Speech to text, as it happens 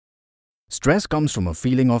Stress comes from a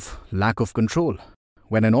feeling of lack of control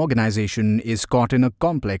when an organization is caught in a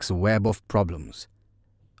complex web of problems.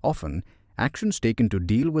 Often, actions taken to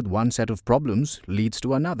deal with one set of problems leads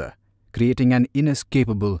to another, creating an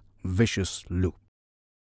inescapable vicious loop.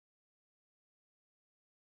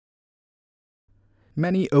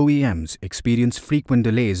 Many OEMs experience frequent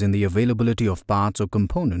delays in the availability of parts or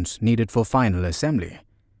components needed for final assembly.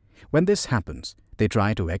 When this happens, they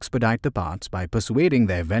try to expedite the parts by persuading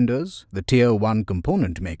their vendors, the Tier 1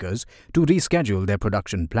 component makers, to reschedule their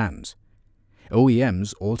production plans.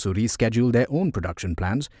 OEMs also reschedule their own production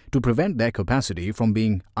plans to prevent their capacity from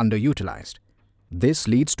being underutilized. This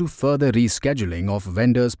leads to further rescheduling of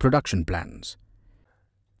vendors' production plans.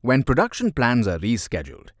 When production plans are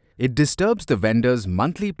rescheduled, it disturbs the vendor's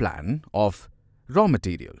monthly plan of raw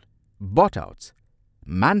material, bought-outs,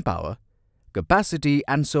 manpower, capacity,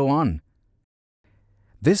 and so on.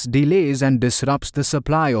 This delays and disrupts the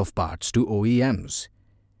supply of parts to OEMs.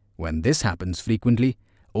 When this happens frequently,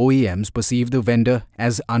 OEMs perceive the vendor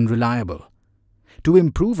as unreliable. To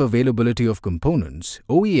improve availability of components,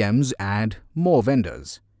 OEMs add more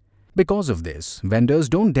vendors. Because of this, vendors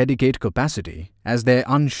don't dedicate capacity as they're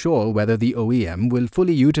unsure whether the OEM will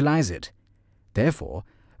fully utilize it. Therefore,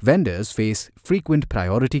 vendors face frequent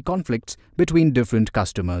priority conflicts between different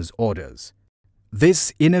customers' orders.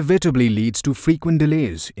 This inevitably leads to frequent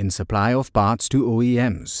delays in supply of parts to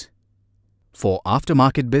OEMs. For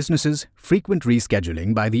aftermarket businesses, frequent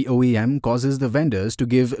rescheduling by the OEM causes the vendors to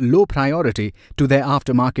give low priority to their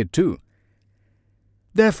aftermarket too.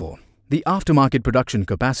 Therefore, the aftermarket production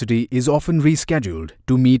capacity is often rescheduled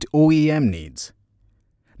to meet OEM needs.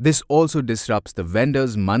 This also disrupts the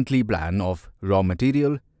vendor's monthly plan of raw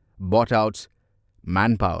material, bought-outs,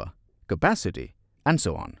 manpower, capacity, and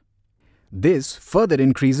so on. This further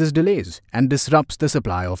increases delays and disrupts the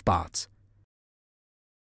supply of parts.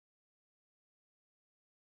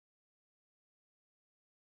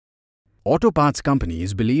 Auto parts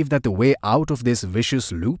companies believe that the way out of this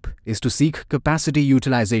vicious loop is to seek capacity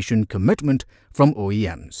utilization commitment from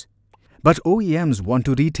OEMs. But OEMs want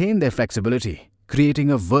to retain their flexibility, creating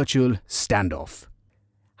a virtual standoff.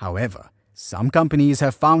 However, some companies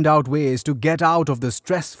have found out ways to get out of the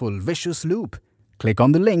stressful vicious loop. Click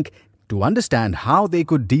on the link to understand how they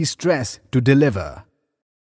could de-stress to deliver.